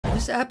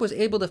This app was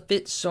able to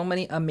fit so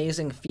many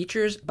amazing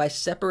features by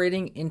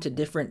separating into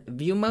different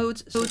view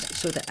modes.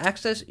 So to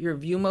access your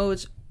view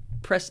modes,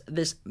 press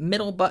this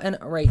middle button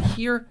right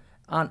here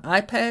on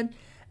iPad.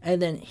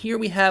 And then here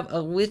we have a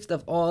list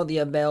of all the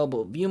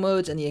available view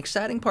modes. And the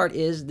exciting part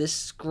is this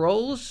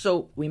scrolls,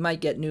 so we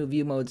might get new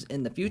view modes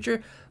in the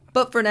future.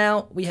 But for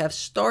now, we have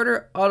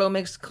Starter, Auto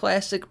Mix,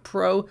 Classic,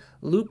 Pro,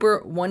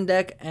 Looper, 1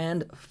 deck,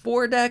 and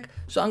 4 deck.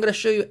 So I'm going to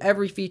show you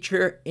every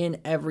feature in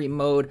every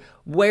mode,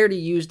 where to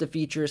use the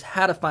features,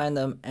 how to find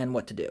them, and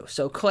what to do.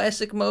 So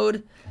Classic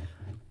mode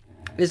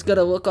is going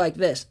to look like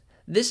this.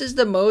 This is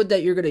the mode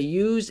that you're going to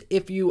use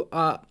if you,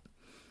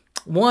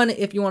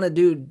 if you want to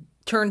do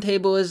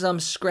turntablism,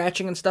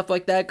 scratching, and stuff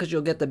like that, because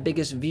you'll get the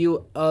biggest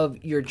view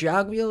of your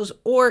jog wheels,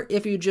 or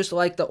if you just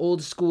like the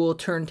old school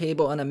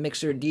turntable and a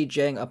mixer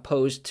DJing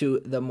opposed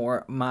to the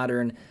more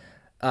modern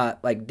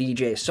like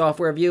DJ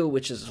software view,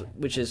 which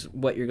is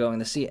what you're going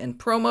to see in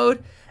Pro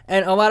mode.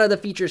 And a lot of the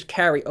features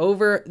carry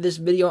over. This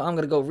video I'm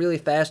going to go really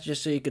fast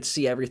just so you could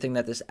see everything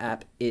that this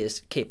app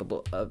is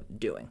capable of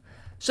doing.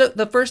 So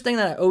the first thing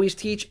that I always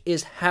teach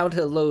is how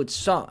to load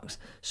songs.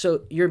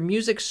 So your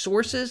music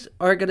sources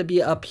are going to be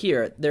up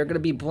here. They're going to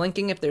be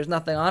blinking if there's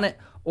nothing on it,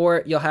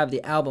 or you'll have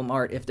the album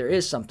art if there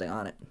is something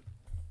on it.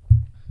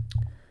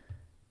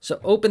 So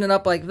open it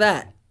up like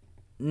that.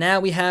 Now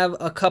we have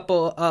a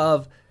couple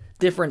of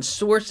different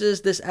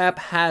sources. This app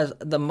has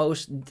the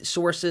most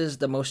sources,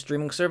 the most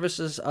streaming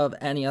services of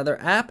any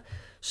other app.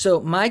 So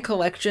My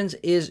Collections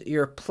is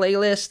your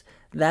playlist.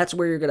 That's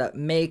where you're going to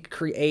make,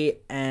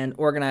 create, and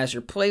organize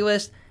your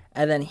playlist.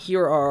 And then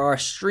here are our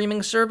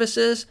streaming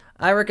services.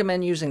 I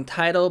recommend using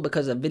Tidal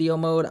because of video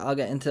mode. I'll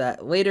get into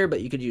that later,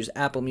 but you could use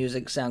Apple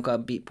Music,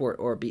 SoundCloud, Beatport,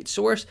 or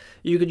BeatSource.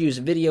 You could use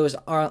videos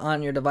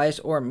on your device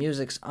or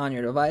music's on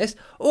your device.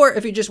 Or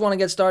if you just want to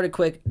get started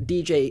quick,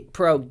 Djay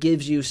Pro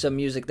gives you some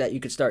music that you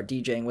could start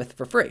DJing with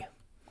for free.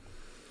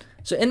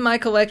 So in My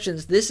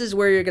Collections, this is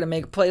where you're going to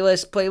make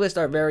playlists. Playlists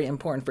are very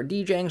important for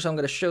DJing, so I'm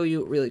going to show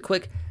you really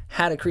quick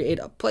how to create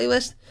a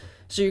playlist.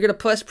 So you're going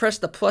to press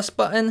the plus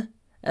button,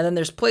 and then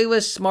there's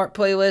playlist, smart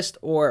playlist,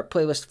 or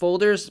playlist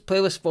folders.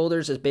 Playlist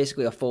folders is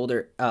basically a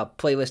folder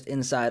playlist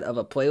inside of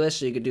a playlist.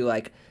 So you could do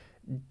like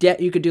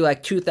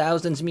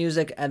 2000s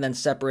music and then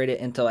separate it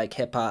into like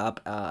hip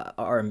hop,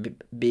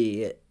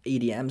 R&B,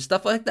 EDM,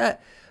 stuff like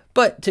that.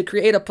 But to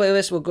create a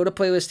playlist, we'll go to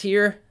playlist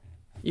here.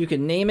 You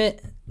can name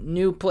it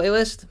new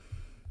playlist.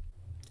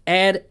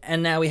 Add,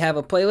 and now we have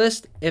a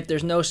playlist. If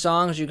there's no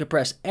songs, you could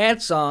press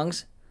add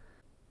songs,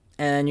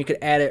 and you could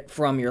add it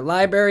from your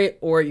library,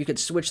 or you could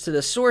switch to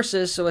the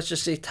sources. So let's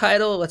just say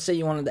Tidal. Let's say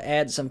you wanted to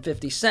add some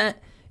 50 Cent.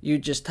 You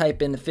just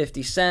type in the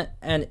 50 Cent,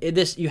 and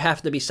this you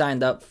have to be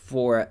signed up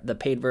for the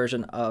paid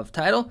version of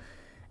Tidal.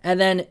 And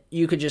then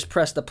you could just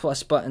press the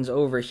plus buttons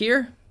over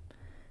here,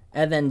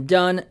 and then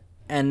done,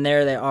 and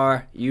there they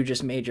are. You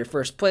just made your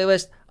first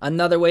playlist.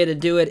 Another way to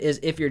do it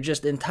is if you're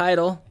just in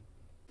Tidal,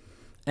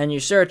 and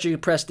you search, you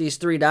press these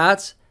 3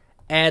 dots,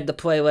 add the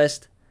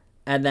playlist,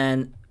 and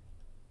then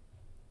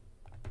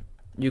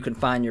you can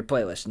find your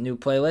playlist. New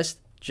playlist,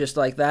 just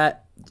like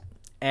that.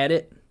 Add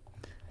it.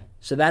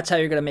 So that's how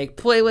you're going to make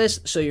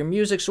playlists. So your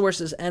music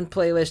sources and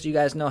playlist, you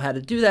guys know how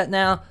to do that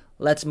now.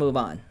 Let's move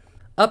on.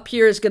 Up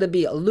here is going to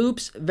be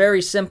loops.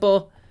 Very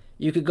simple.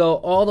 You could go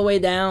all the way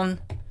down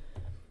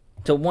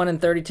to 1 and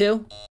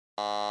 32.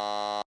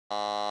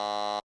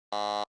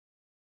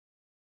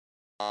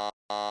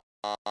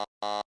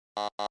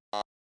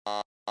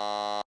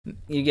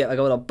 You get like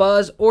a little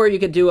buzz, or you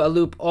could do a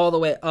loop all the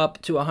way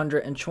up to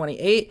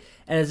 128,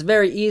 and it's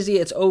very easy.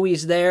 It's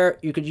always there.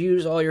 You could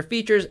use all your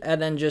features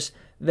and then just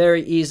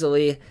very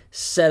easily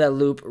set a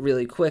loop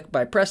really quick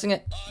by pressing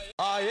it.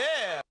 Oh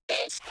yeah!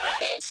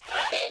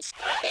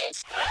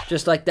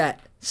 Just like that.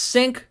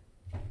 Sync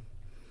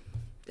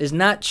is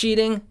not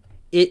cheating.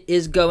 It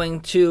is going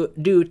to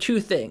do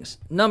 2 things.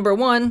 Number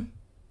one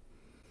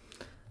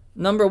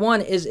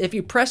is if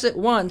you press it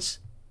once,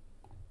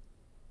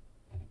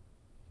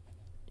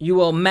 you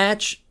will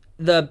match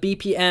the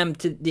BPM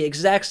to the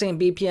exact same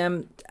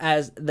BPM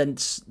as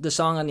the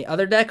song on the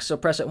other deck. So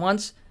press it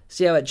once.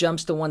 See how it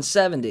jumps to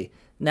 170.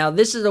 Now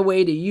this is a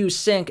way to use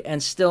sync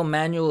and still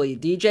manually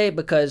DJ,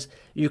 because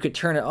you could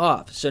turn it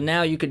off. So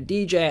now you could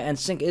DJ and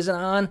sync isn't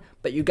on,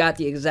 but you got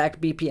the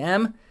exact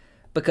BPM,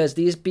 because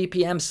these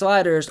BPM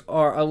sliders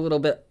are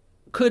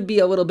could be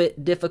a little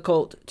bit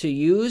difficult to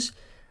use,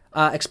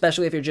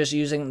 especially if you're just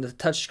using the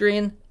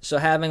touchscreen. So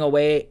having a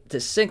way to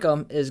sync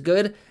them is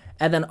good.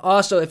 And then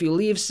also, if you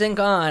leave sync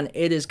on,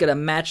 it is going to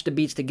match the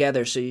beats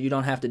together, so you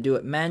don't have to do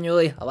it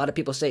manually. A lot of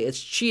people say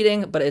it's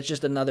cheating, but it's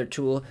just another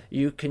tool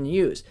you can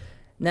use.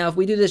 Now, if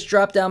we do this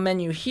drop-down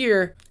menu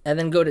here and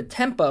then go to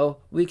tempo,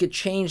 we could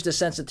change the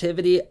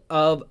sensitivity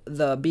of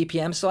the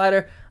BPM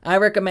slider. I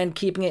recommend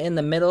keeping it in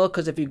the middle,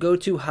 because if you go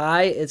too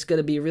high, it's going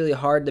to be really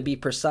hard to be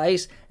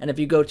precise. And if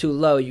you go too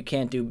low, you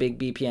can't do big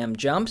BPM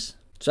jumps.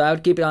 So I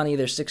would keep it on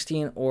either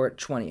 16 or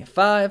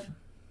 25.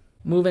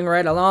 Moving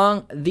right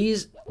along,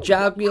 these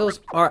jog wheels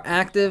are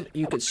active.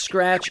 You could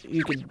scratch,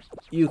 you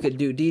could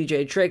do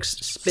DJ tricks,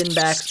 spin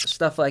backs,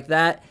 stuff like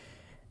that.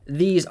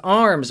 these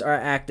arms are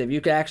active.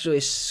 You can actually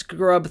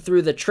scrub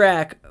through the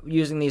track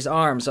using these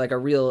arms like a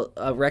real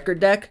record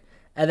deck.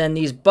 And then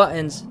these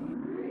buttons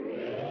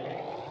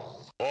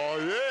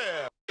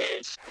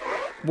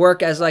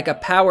work as like a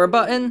power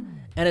button.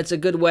 And it's a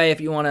good way if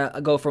you want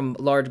to go from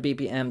large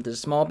BPM to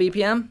small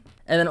BPM.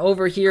 And then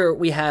over here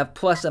we have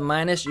plus and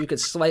minus. You could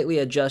slightly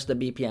adjust the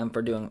BPM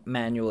for doing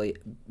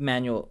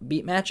manual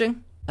beat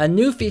matching. A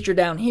new feature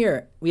down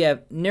here, we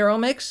have Neural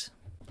Mix.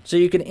 So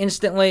you can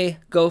instantly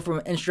go from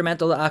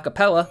instrumental to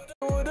acapella.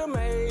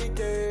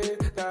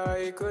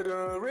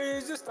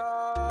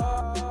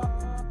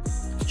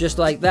 Just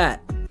like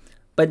that.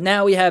 But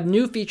now we have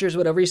new features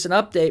with a recent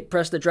update.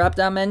 Press the drop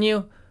down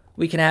menu.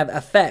 We can have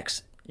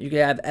effects. You can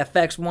have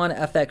FX1,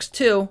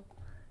 FX2.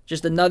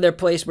 Just another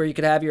place where you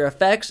could have your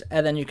effects,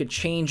 and then you could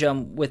change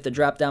them with the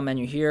drop down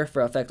menu here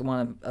for effect 1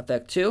 and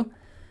effect 2.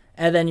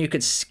 And then you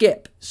could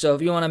skip. So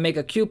if you want to make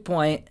a cue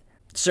point,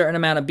 certain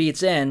amount of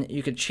beats in,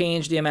 you could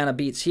change the amount of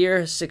beats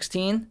here,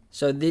 16.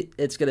 So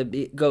it's going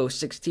to go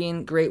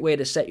 16. Great way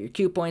to set your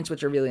cue points,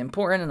 which are really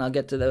important, and I'll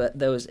get to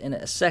those in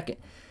a second.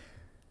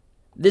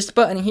 This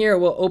button here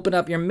will open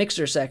up your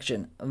mixer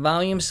section.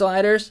 Volume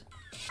sliders,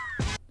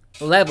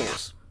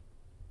 levels.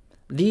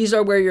 These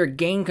are where your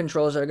gain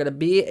controls are going to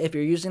be. If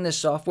you're using this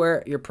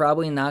software, you're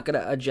probably not going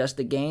to adjust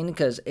the gain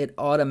because it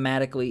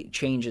automatically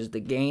changes the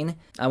gain.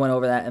 I went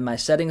over that in my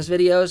settings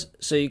videos.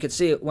 So you can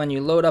see when you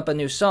load up a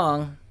new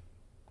song,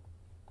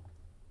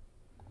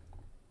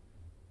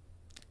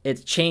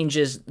 it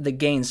changes the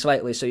gain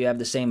slightly so you have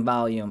the same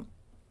volume,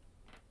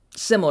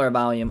 similar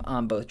volume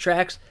on both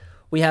tracks.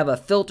 We have a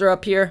filter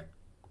up here.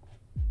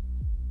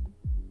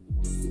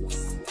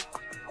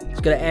 It's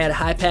going to add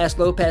high pass,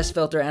 low pass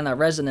filter, and a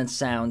resonance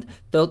sound.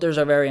 Filters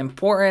are very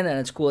important, and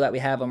it's cool that we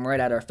have them right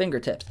at our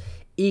fingertips.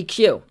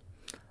 EQ,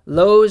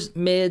 lows,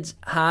 mids,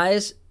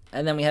 highs,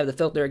 and then we have the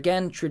filter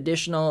again.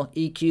 Traditional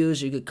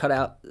EQs, you could cut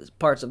out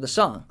parts of the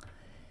song.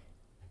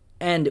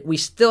 And we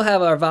still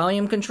have our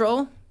volume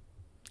control,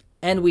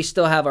 and we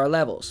still have our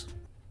levels.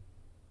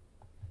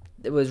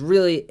 It was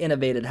really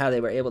innovative how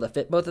they were able to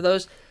fit both of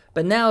those.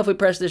 But now if we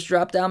press this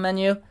drop-down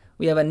menu,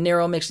 we have a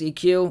Neural Mix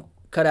EQ.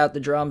 Cut out the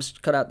drums,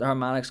 cut out the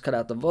harmonics, cut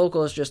out the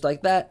vocals, just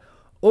like that.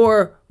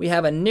 Or we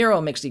have a Neural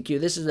Mix EQ.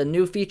 This is a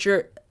new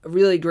feature, a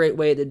really great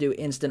way to do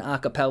instant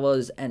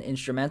acapellas and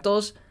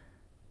instrumentals.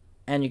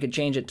 And you can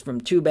change it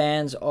from 2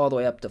 bands all the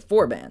way up to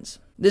 4 bands.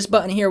 This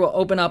button here will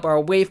open up our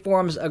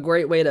waveforms, a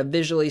great way to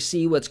visually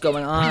see what's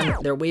going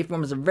on. Their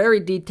waveforms are very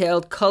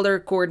detailed, color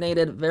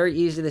coordinated, very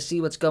easy to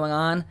see what's going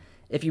on.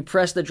 If you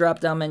press the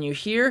drop-down menu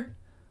here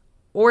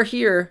or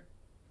here,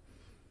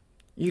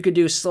 you could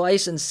do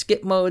slice and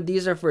skip mode.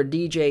 These are for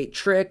DJ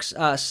tricks.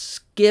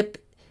 Skip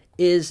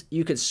is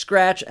you could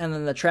scratch and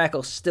then the track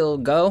will still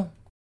go.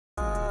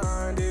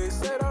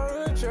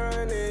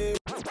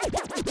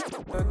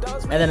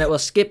 And then it will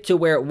skip to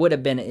where it would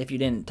have been if you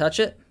didn't touch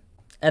it.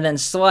 And then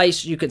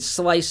slice, you could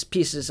slice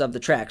pieces of the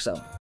track.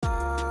 So.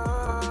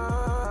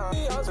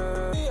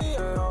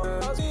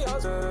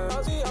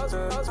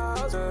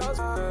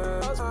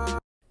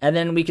 And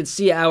then we could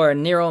see our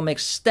Neural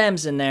Mix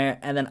stems in there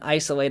and then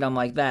isolate them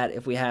like that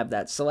if we have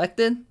that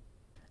selected.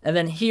 And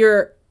then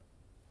here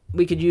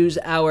we could use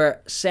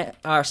our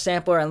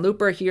sampler and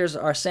looper. Here's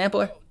our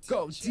sampler.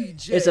 Go,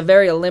 DJ. It's a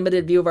very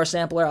limited view of our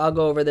sampler. I'll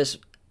go over this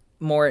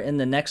more in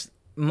the next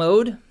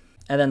mode.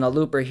 And then the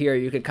looper here,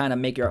 you could kind of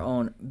make your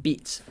own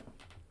beats.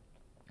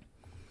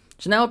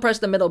 So now we'll press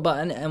the middle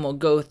button and we'll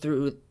go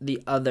through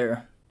the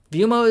other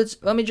view modes.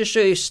 Let me just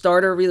show you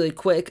starter really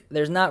quick.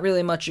 There's not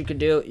really much you could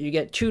do. You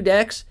get 2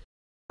 decks.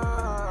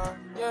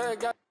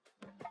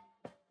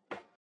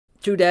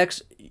 2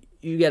 decks.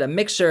 You get a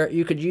mixer.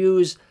 You could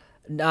use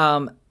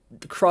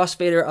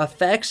crossfader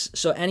effects.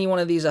 So any one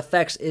of these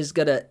effects is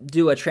going to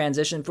do a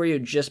transition for you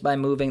just by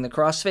moving the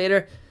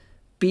crossfader.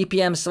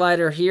 BPM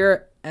slider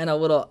here and a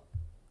little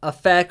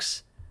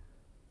effects.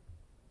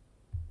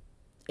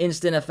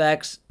 Instant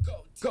effects.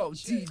 Go,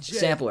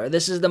 sampler.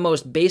 This is the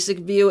most basic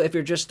view. If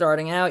you're just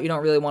starting out, you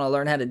don't really want to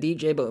learn how to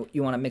DJ, but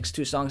you want to mix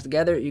 2 songs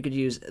together, you could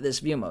use this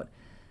view mode.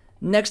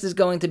 Next is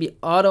going to be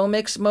auto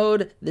mix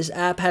mode. This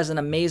app has an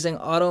amazing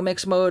auto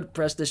mix mode.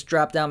 Press this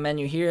drop down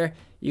menu here.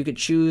 You could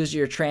choose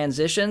your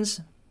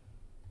transitions.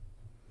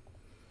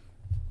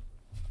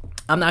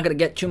 I'm not going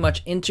to get too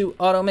much into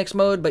auto mix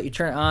mode, but you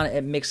turn it on,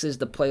 it mixes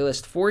the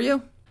playlist for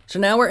you. So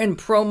now we're in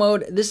pro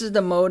mode. This is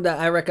the mode that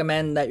I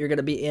recommend that you're going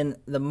to be in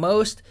the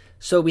most.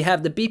 So we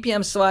have the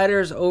BPM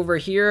sliders over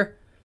here.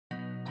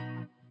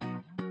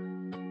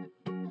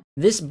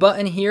 This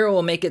button here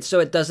will make it so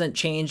it doesn't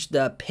change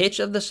the pitch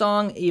of the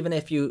song, even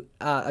if you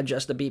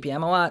adjust the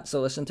BPM a lot. So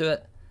listen to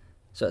it.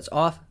 So it's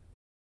off.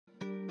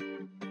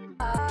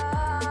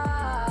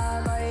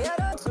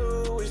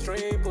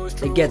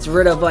 It gets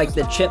rid of like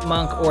the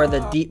chipmunk or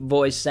the deep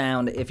voice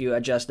sound if you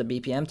adjust the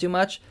BPM too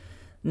much.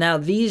 Now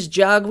these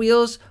jog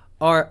wheels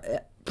are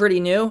pretty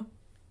new.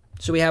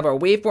 So we have our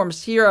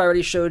waveforms here. I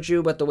already showed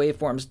you what the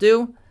waveforms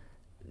do.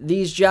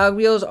 These jog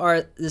wheels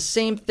are the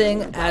same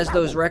thing as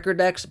those record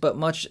decks, but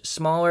much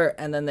smaller,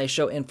 and then they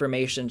show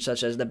information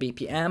such as the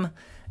BPM.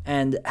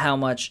 and how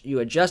much you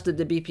adjusted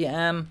the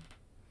BPM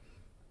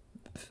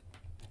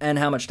and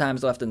how much time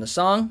is left in the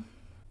song.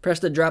 Press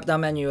the drop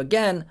down menu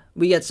again,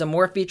 we get some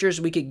more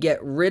features. We could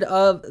get rid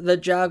of the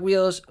jog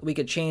wheels, we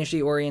could change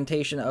the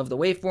orientation of the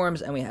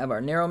waveforms, and we have our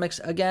narrow mix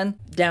again.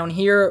 Down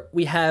here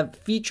we have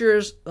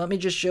features. Let me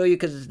just show you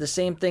because it's the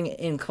same thing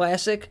in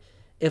classic.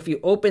 If you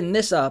open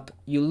this up,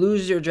 you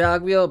lose your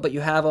jog wheel, but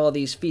you have all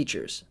these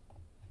features.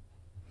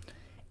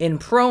 In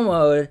Pro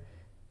mode,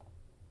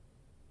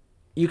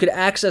 you could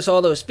access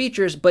all those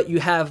features, but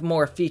you have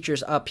more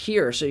features up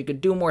here. So you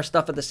could do more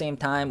stuff at the same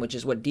time, which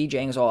is what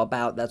DJing is all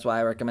about. That's why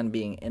I recommend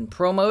being in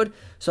Pro mode.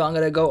 So I'm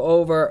going to go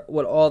over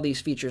what all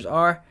these features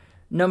are.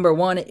 Number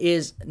one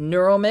is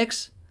neural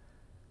mix.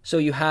 So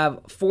you have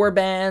 4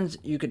 bands.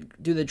 You could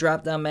do the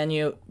drop down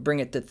menu, bring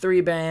it to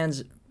 3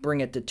 bands,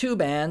 bring it to 2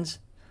 bands,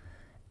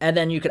 and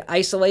then you could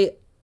isolate.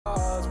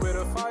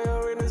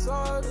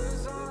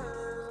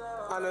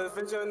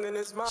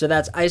 So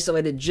that's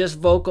isolated just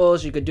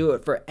vocals. You could do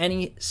it for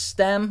any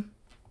stem,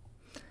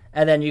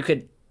 and then you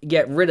could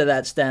get rid of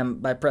that stem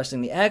by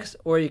pressing the X,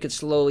 or you could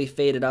slowly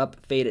fade it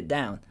up, fade it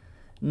down.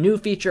 New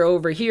feature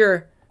over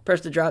here,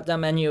 press the drop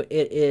down menu,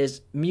 it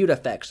is mute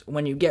effects.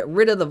 When you get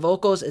rid of the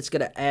vocals, it's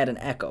going to add an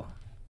echo.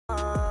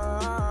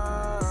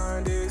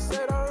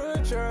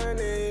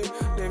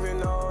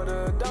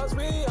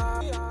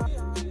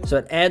 So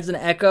it adds an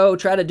echo.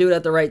 Try to do it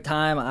at the right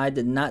time. I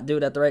did not do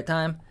it at the right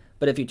time.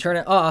 But if you turn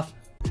it off,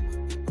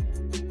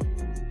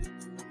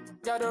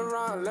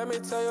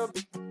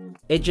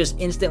 it just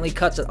instantly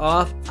cuts it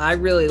off. I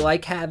really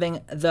like having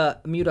the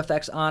mute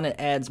effects on. It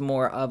adds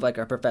more of like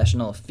a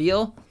professional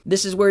feel.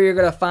 This is where you're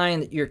going to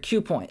find your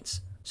cue points.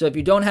 So if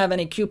you don't have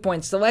any cue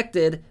points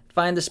selected,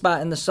 find the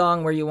spot in the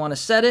song where you want to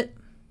set it.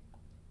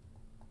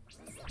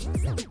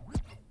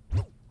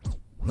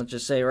 Let's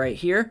just say right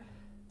here.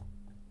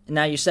 And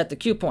now you set the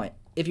cue point.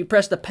 If you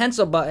press the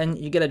pencil button,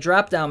 you get a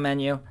drop down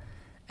menu.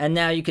 And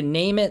now you can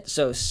name it,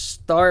 so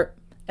start,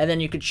 and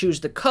then you could choose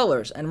the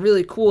colors. And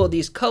really cool,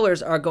 these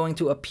colors are going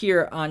to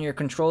appear on your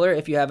controller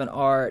if you have an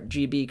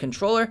RGB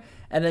controller.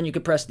 And then you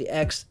could press the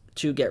X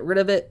to get rid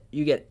of it.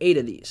 You get 8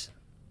 of these.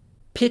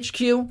 Pitch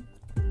cue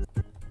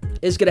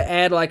is going to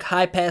add like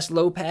high pass,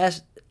 low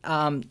pass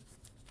to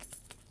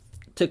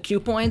cue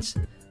points.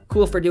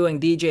 Cool for doing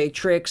DJ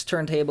tricks,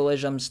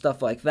 turntablism,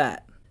 stuff like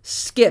that.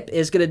 Skip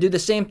is going to do the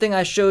same thing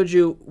I showed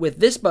you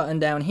with this button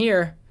down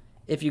here.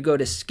 If you go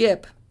to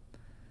skip,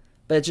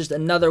 but it's just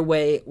another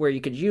way where you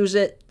could use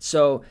it.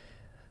 So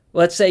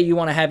let's say you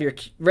want to have your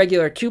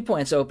regular cue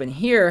points open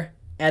here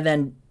and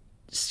then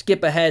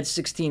skip ahead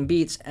 16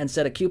 beats and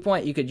set a cue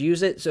point. You could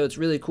use it. So it's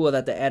really cool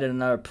that they added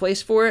another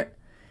place for it.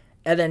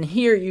 And then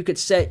here you could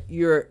set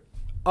your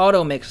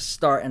auto mix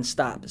start and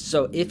stop.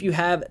 So if you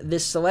have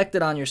this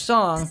selected on your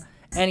song,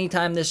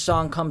 anytime this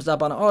song comes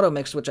up on auto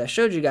mix, which I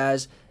showed you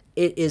guys,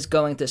 it is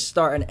going to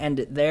start and end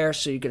it there.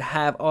 So you could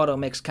have auto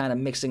mix kind of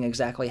mixing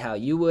exactly how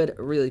you would.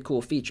 A really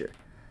cool feature.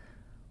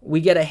 We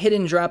get a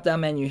hidden drop-down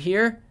menu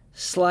here,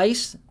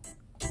 slice.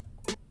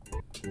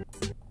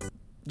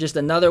 Just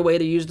another way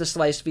to use the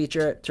slice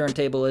feature,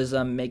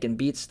 turntablism, making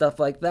beats, stuff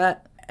like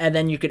that. And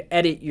then you could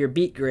edit your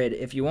beat grid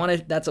if you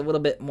wanted. That's a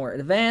little bit more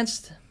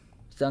advanced,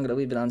 so I'm going to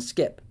leave it on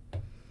skip.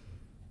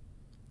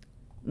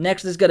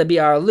 Next is going to be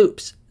our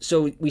loops.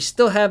 So we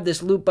still have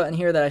this loop button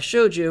here that I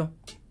showed you,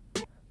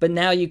 but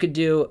now you could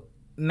do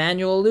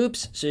manual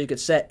loops, so you could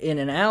set in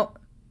and out,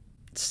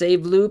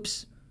 save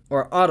loops,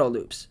 or auto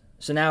loops.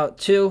 So now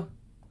 2,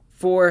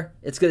 4,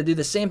 it's going to do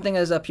the same thing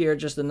as up here,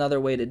 just another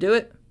way to do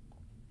it.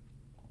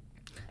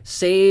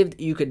 Saved,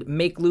 you could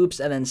make loops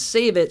and then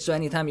save it, so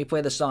anytime you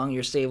play the song,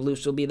 your saved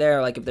loops will be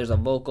there. Like if there's a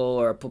vocal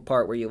or a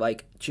part where you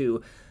like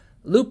to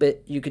loop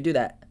it, you could do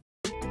that.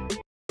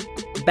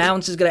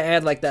 Bounce is going to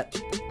add like that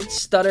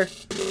stutter.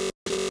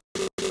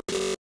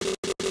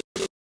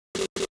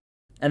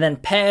 And then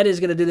pad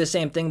is going to do the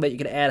same thing, but you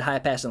could add high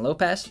pass and low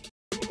pass.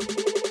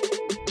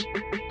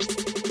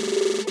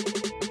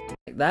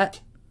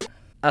 That.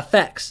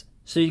 Effects.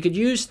 So you could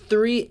use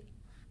 3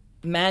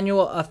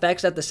 manual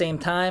effects at the same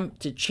time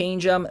to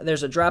change them.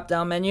 There's a drop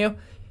down menu.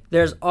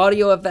 There's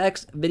audio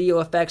effects, video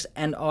effects,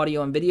 and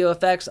audio and video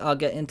effects. I'll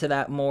get into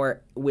that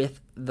more with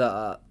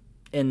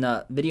in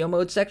the video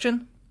mode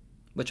section,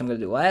 which I'm going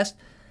to do last.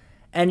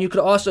 And you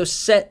could also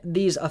set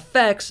these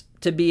effects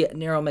to be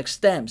narrow mix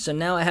stems. So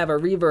now I have a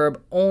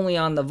reverb only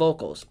on the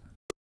vocals.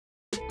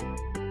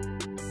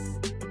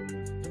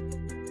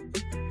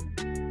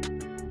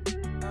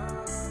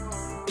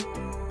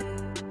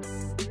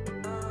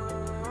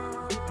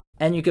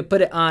 And you could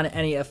put it on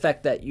any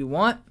effect that you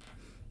want.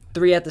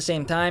 3 at the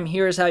same time.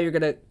 Here's how you're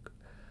going to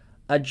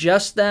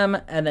adjust them.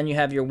 And then you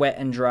have your wet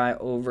and dry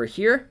over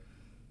here.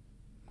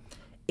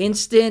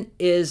 Instant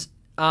is,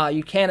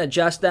 you can't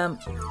adjust them,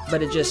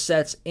 but it just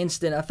sets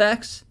instant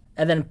effects.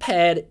 And then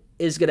pad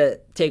is going to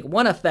take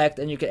one effect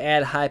and you can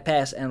add high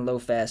pass and low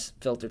pass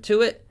filter to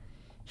it.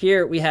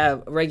 Here we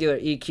have regular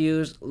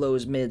EQs,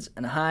 lows, mids,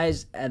 and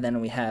highs. And then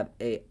we have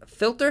a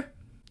filter.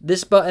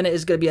 This button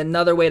is going to be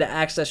another way to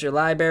access your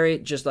library,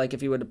 just like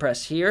if you were to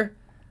press here.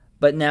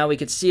 But now we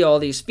could see all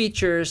these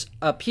features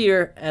up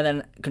here and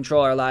then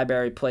control our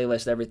library,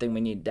 playlist, everything we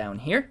need down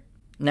here.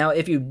 Now,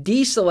 if you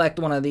deselect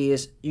one of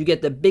these, you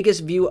get the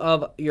biggest view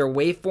of your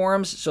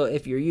waveforms. So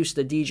if you're used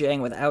to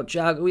DJing without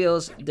jog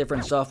wheels,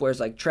 different softwares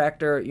like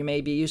Tractor you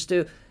may be used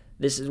to,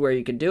 this is where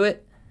you could do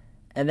it.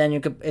 And then you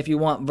could, if you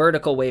want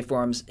vertical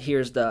waveforms,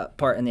 here's the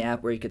part in the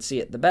app where you could see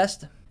it the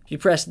best. If you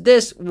press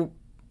this,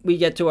 we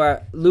get to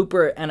our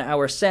looper and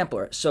our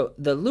sampler. So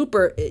the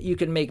looper, you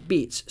can make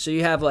beats. So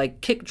you have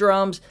like kick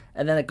drums,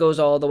 and then it goes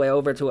all the way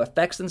over to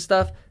effects and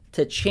stuff.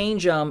 To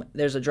change them,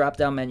 there's a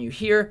drop-down menu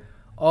here.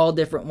 All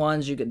different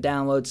ones you could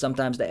download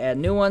sometimes to add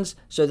new ones.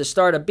 So to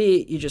start a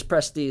beat, you just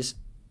press these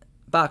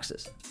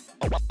boxes.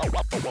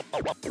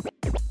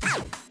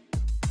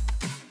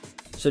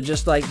 So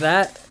just like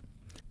that,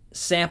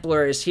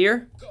 sampler is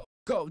here.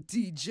 Go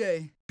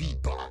DJ.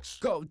 Beatbox.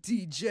 Go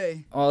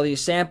DJ. All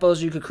these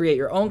samples, you could create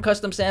your own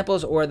custom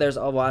samples, or there's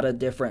a lot of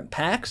different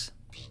packs.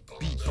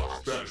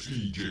 Beatbox. That's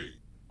DJ.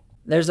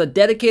 There's a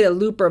dedicated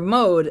looper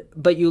mode,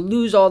 but you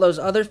lose all those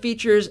other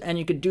features, and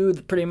you could do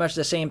pretty much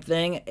the same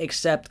thing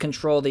except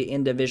control the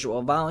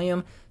individual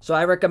volume. So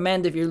I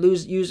recommend if you're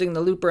using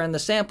the looper and the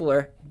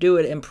sampler, do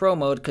it in Pro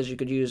mode because you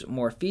could use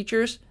more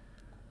features.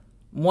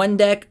 One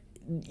deck,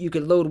 you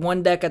could load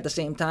one deck at the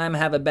same time,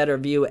 have a better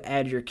view,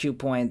 add your cue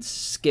points,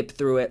 skip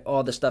through it,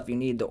 all the stuff you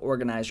need to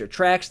organize your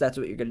tracks. That's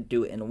what you're going to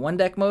do in one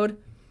deck mode.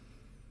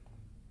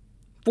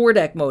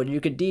 4-deck mode,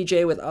 you could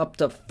DJ with up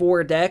to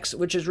 4 decks,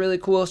 which is really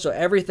cool. So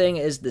everything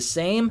is the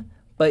same,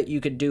 but you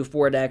could do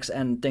 4 decks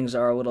and things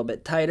are a little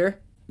bit tighter.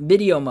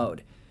 Video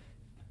mode,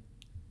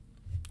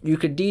 you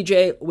could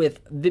DJ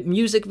with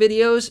music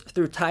videos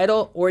through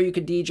Tidal, or you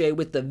could DJ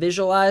with the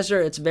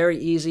visualizer. It's very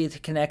easy to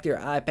connect your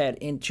iPad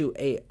into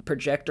a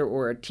projector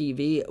or a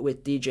TV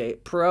with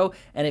Djay Pro.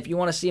 And if you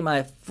want to see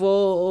my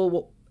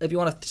full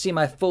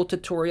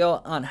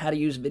tutorial on how to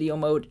use video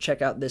mode,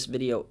 check out this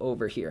video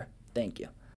over here. Thank you.